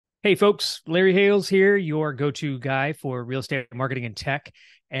Hey folks, Larry Hales here, your go-to guy for real estate marketing and tech.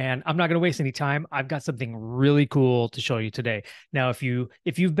 And I'm not going to waste any time. I've got something really cool to show you today. Now, if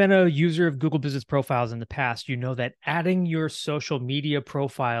you've been a user of Google Business Profiles in the past, you know that adding your social media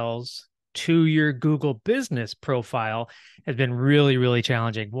profiles to your Google Business profile has been really, really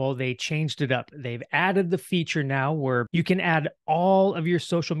challenging. Well, they changed it up. They've added the feature now where you can add all of your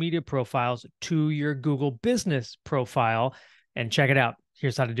social media profiles to your Google Business profile. And check it out.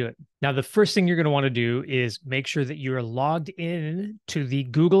 Here's how to do it. Now, the first thing you're going to want to do is make sure that you're logged in to the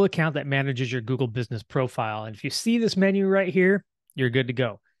Google account that manages your Google Business profile. And if you see this menu right here, you're good to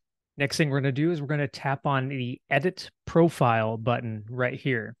go. Next thing we're going to do is we're going to tap on the Edit Profile button right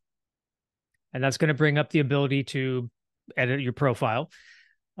here. And that's going to bring up the ability to edit your profile.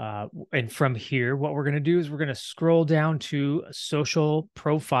 And from here, what we're going to do is we're going to scroll down to social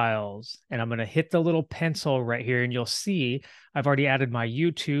profiles, and I'm going to hit the little pencil right here. And you'll see I've already added my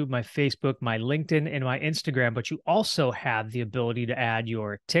YouTube, my Facebook, my LinkedIn, and my Instagram, but you also have the ability to add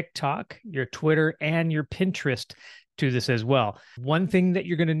your TikTok, your Twitter, and your Pinterest to this as well. One thing that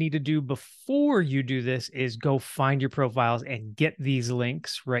you're going to need to do before you do this is go find your profiles and get these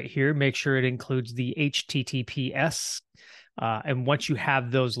links right here. Make sure it includes the HTTPS. And once you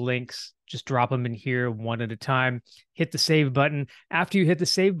have those links, just drop them in here one at a time. Hit the save button. After you hit the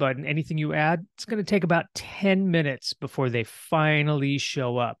save button, anything you add, it's going to take about 10 minutes before they finally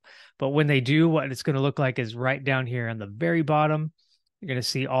show up. But when they do, what it's going to look like is right down here on the very bottom. You're going to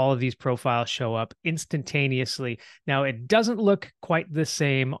see all of these profiles show up instantaneously. Now, it doesn't look quite the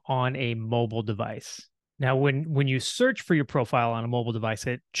same on a mobile device. Now, when you search for your profile on a mobile device,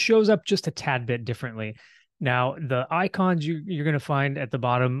 it shows up just a tad bit differently. Now, the icons you're going to find at the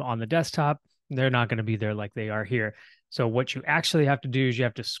bottom on the desktop, they're not going to be there like they are here. So what you actually have to do is you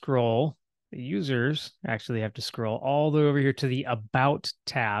have to scroll. The users actually have to scroll all the way over here to the About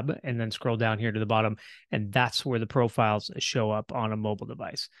tab and then scroll down here to the bottom. And that's where the profiles show up on a mobile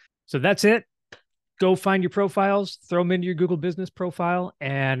device. So that's it. Go find your profiles, throw them into your Google Business profile,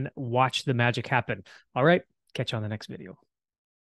 and watch the magic happen. All right, catch you on the next video.